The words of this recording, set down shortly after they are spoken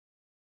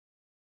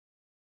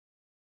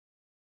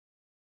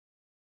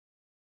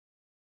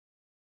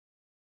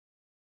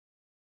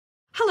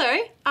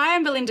Hello, I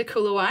am Belinda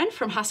Kuhlewein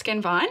from Husk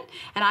and Vine,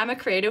 and I'm a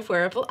creator of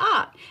wearable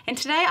art. And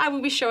today I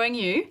will be showing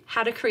you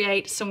how to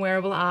create some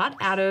wearable art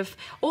out of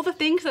all the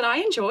things that I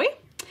enjoy.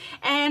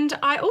 And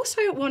I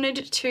also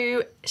wanted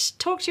to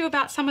talk to you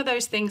about some of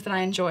those things that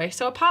I enjoy.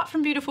 So apart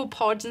from beautiful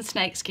pods and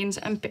snakeskins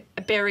and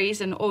berries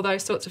and all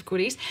those sorts of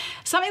goodies,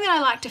 something that I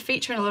like to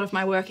feature in a lot of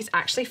my work is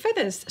actually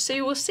feathers. So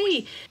you will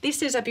see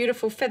this is a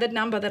beautiful feathered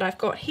number that I've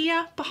got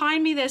here.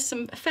 Behind me there's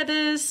some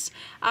feathers,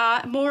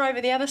 more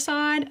over the other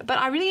side, but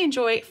I really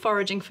enjoy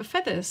foraging for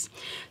feathers.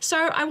 So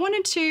I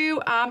wanted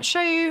to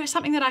show you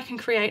something that I can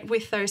create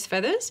with those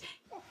feathers.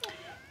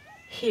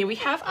 Here we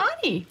have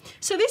Arnie.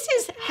 So this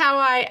is how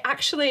I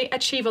actually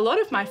achieve a lot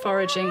of my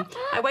foraging.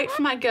 I wait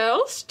for my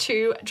girls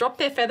to drop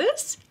their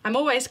feathers. I'm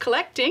always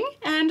collecting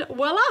and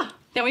voila,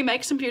 then we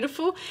make some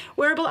beautiful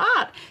wearable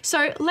art.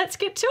 So let's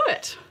get to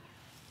it.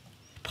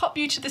 Pop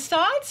you to the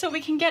side so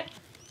we can get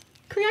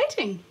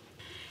creating.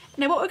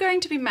 Now what we're going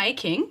to be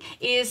making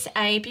is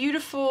a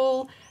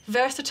beautiful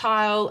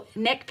versatile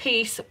neck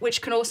piece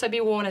which can also be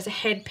worn as a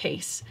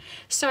headpiece.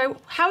 So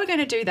how we're going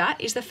to do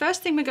that is the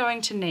first thing we're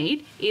going to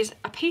need is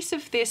a piece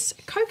of this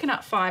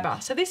coconut fibre.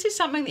 So this is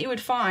something that you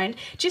would find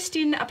just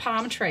in a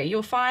palm tree.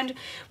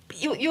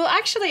 You'll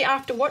actually,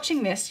 after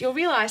watching this, you'll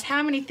realise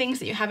how many things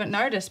that you haven't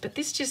noticed, but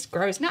this just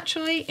grows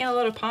naturally in a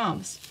lot of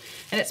palms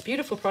and it's a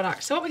beautiful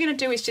product. So what we're going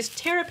to do is just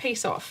tear a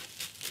piece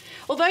off.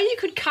 Although you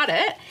could cut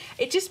it,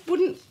 it just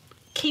wouldn't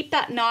keep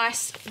that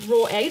nice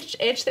raw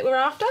edge that we're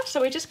after. So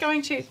we're actually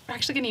going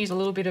to use a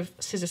little bit of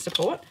scissor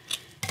support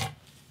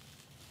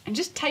and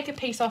just take a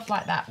piece off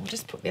like that. We'll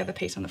just put the other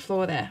piece on the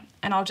floor there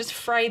and I'll just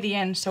fray the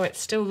end so it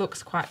still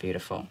looks quite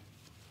beautiful.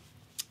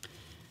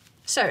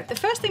 So the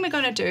first thing we're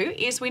going to do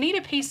is we need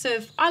a piece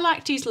of, I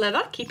like to use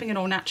leather, keeping it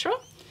all natural,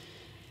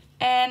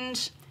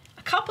 and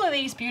a couple of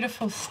these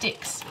beautiful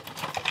sticks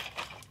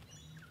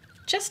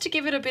just to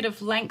give it a bit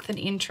of length and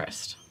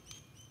interest.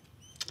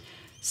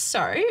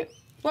 So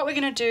what we're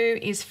going to do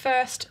is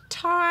first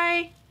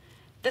tie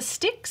the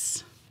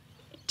sticks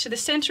to the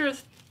center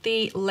of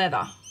the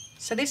leather.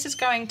 So this is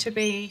going to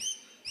be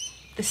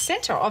the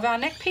center of our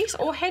neck piece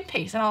or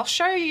headpiece, and I'll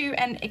show you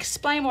and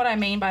explain what I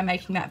mean by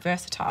making that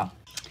versatile.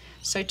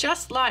 So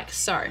just like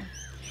so.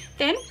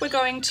 Then we're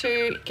going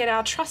to get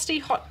our trusty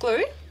hot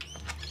glue,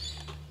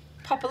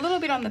 pop a little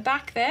bit on the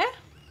back there,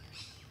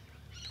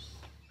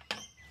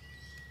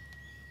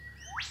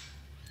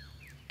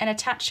 and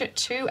attach it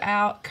to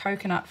our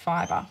coconut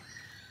fibre.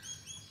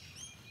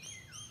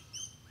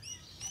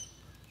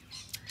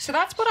 So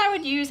that's what I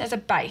would use as a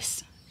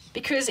base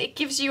because it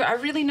gives you a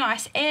really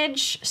nice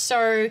edge,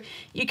 so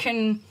you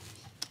can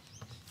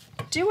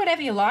do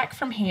whatever you like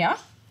from here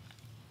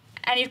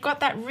and you've got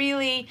that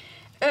really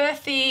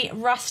earthy,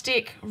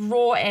 rustic,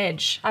 raw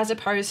edge as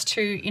opposed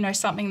to, you know,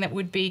 something that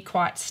would be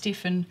quite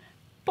stiff and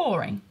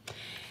boring.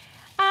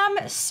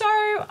 So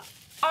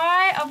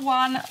I, of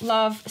one,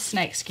 love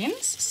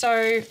snakeskins,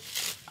 so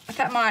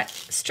that might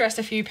stress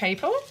a few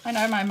people. I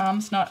know my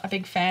mum's not a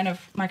big fan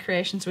of my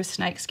creations with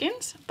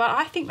snakeskins, but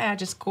I think they are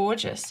just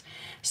gorgeous.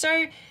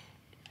 So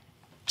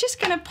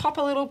just gonna pop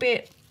a little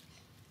bit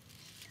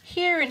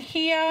here and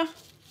here.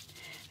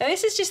 Now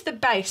this is just the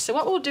base, so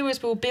what we'll do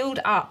is we'll build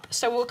up.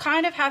 So we'll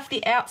kind of have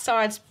the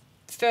outsides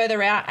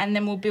further out and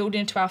then we'll build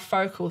into our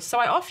focals. So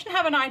I often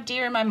have an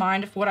idea in my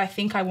mind of what I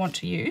think I want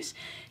to use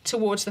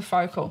towards the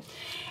focal.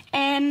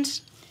 And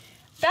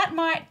that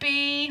might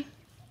be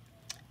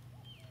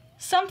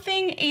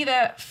something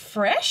either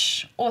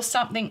fresh or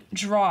something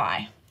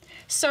dry.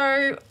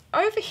 So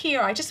over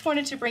here, I just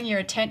wanted to bring your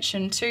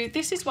attention to,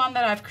 this is one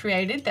that I've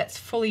created that's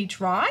fully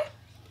dry.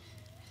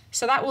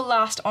 So that will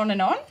last on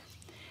and on.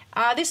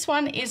 This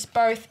one is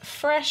both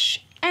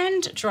fresh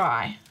and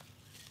dry.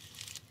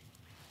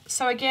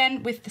 So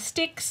again, with the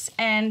sticks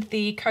and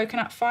the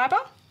coconut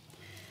fibre.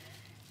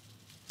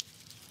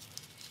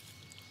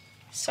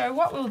 So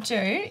what we'll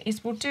do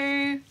is we'll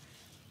do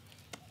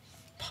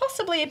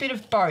possibly a bit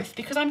of both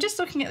because I'm just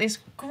looking at this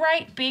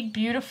great big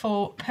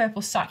beautiful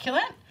purple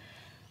succulent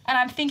and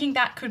I'm thinking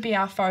that could be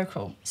our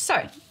focal.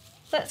 So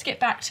let's get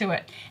back to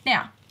it.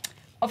 Now,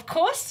 of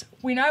course,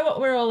 we know what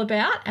we're all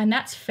about and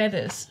that's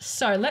feathers.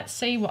 So let's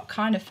see what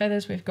kind of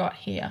feathers we've got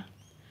here.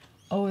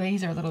 Oh,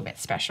 these are a little bit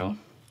special.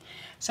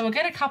 So we'll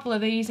get a couple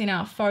of these in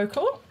our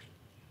focal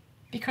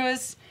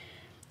because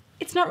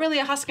it's not really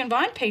a Husk and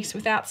Vine piece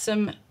without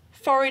some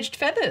foraged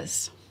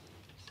feathers.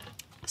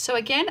 So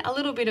again, a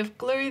little bit of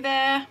glue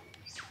there.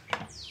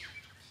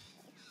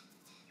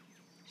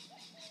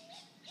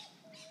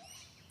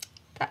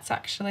 That's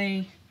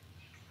actually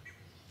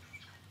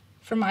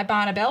from my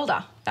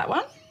Barnabelda, that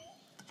one.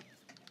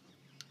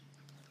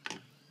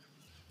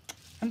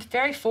 I'm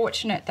very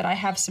fortunate that I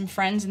have some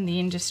friends in the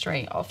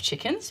industry of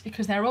chickens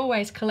because they're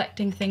always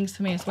collecting things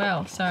for me as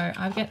well. So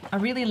I get a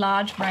really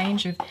large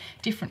range of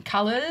different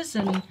colours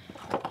and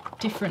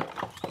different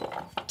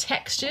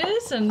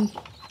textures and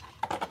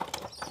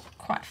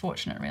quite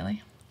fortunate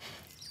really.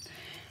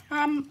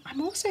 I'm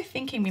also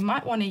thinking we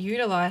might want to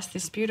utilise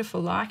this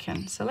beautiful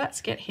lichen. So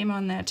let's get him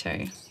on there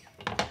too.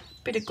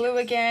 Bit of glue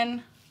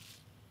again,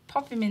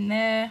 pop him in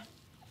there.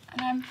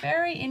 And I'm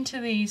very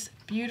into these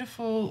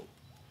beautiful,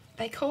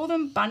 they call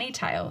them bunny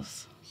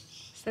tails.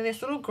 So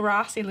this little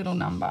grassy little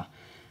number.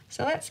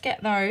 So let's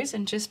get those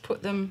and just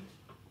put them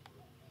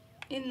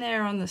in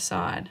there on the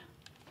side.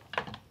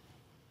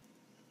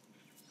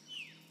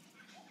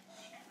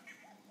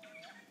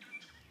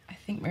 I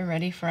think we're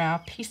ready for our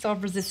piece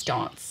of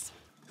resistance.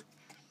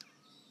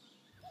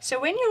 So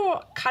when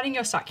you're cutting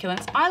your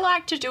succulents, I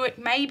like to do it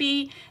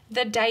maybe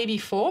the day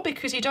before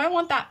because you don't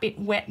want that bit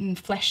wet and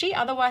fleshy,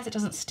 otherwise it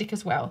doesn't stick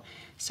as well.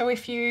 So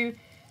if you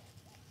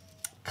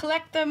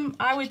collect them,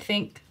 I would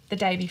think the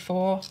day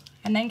before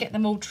and then get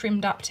them all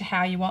trimmed up to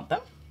how you want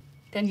them.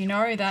 Then you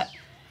know that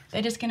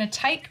they're just going to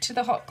take to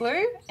the hot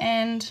glue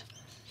and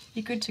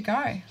you're good to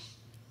go.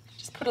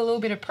 Just put a little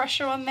bit of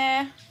pressure on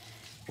there,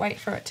 wait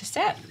for it to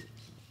set.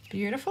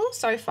 Beautiful,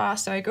 so far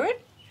so good.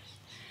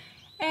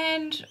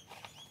 And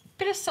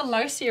bit of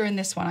celosia in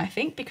this one, I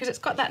think, because it's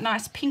got that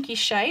nice pinky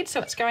shade,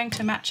 so it's going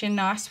to match in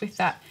nice with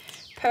that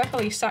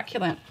purpley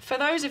succulent. For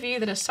those of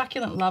you that are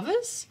succulent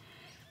lovers,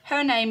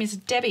 her name is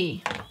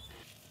Debbie.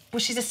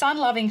 Well, she's a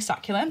sun-loving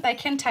succulent. They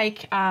can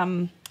take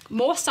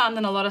more sun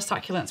than a lot of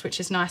succulents, which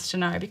is nice to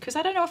know, because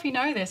I don't know if you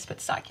know this, but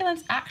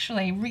succulents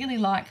actually really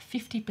like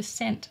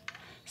 50%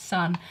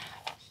 sun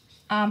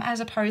as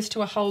opposed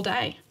to a whole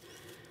day.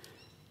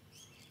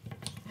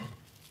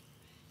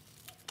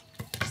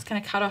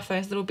 Going to cut off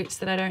those little bits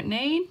that I don't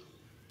need.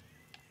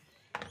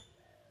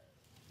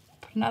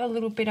 Put another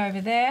little bit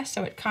over there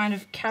so it kind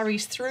of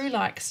carries through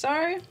like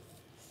so.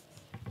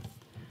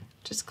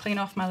 Just clean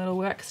off my little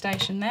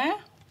workstation there.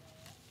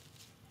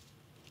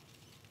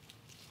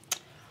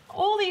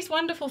 All these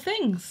wonderful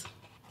things.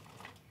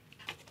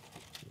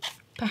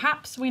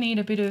 Perhaps we need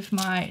a bit of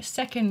my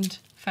second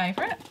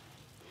favourite,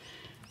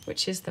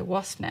 which is the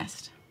wasp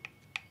nest.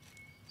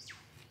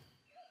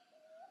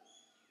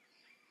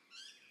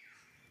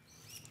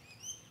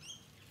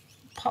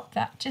 Pop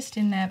that just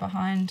in there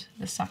behind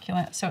the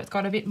succulent so it's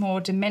got a bit more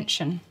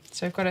dimension.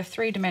 So we've got a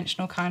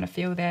three-dimensional kind of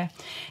feel there.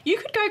 You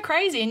could go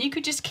crazy and you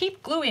could just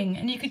keep gluing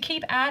and you could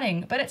keep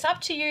adding, but it's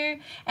up to you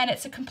and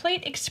it's a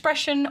complete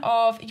expression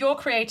of your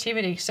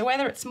creativity. So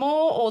whether it's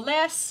more or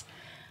less,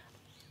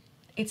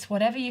 it's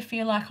whatever you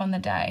feel like on the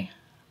day.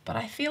 But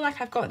I feel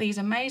like I've got these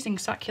amazing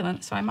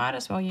succulents, so I might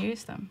as well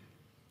use them.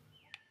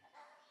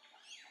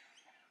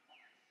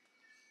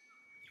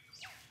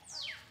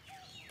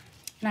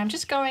 And I'm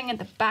just going at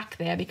the back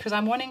there because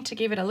I'm wanting to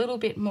give it a little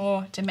bit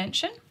more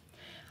dimension.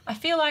 I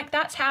feel like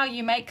that's how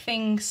you make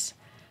things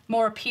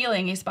more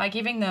appealing, is by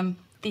giving them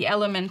the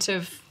element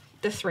of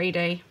the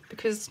 3D,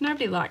 because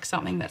nobody likes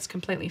something that's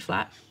completely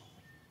flat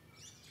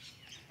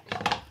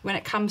when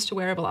it comes to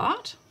wearable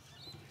art.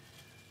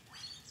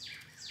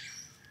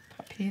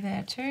 Pop you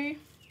there too.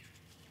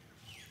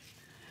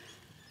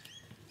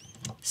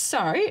 So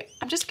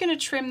I'm just going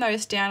to trim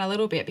those down a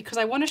little bit because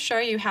I want to show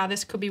you how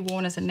this could be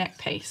worn as a neck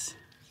piece.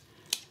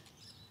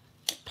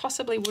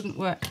 Possibly wouldn't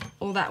work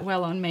all that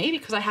well on me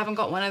because I haven't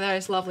got one of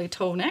those lovely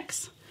tall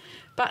necks.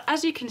 But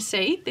as you can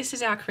see, this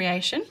is our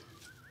creation.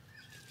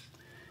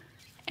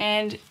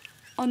 And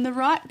on the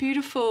right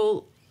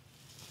beautiful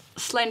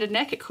slender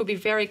neck, it could be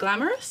very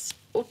glamorous.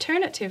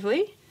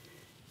 Alternatively,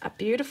 a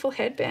beautiful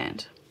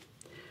headband.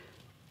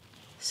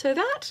 So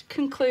that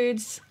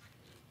concludes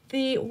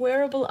the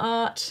wearable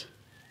art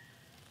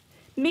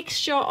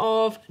mixture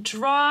of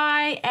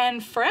dry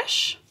and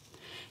fresh,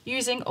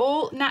 using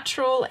all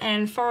natural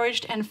and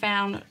foraged and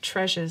found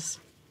treasures.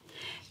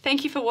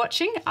 Thank you for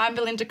watching. I'm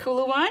Belinda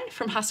Kuhlewein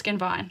from Husk and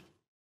Vine.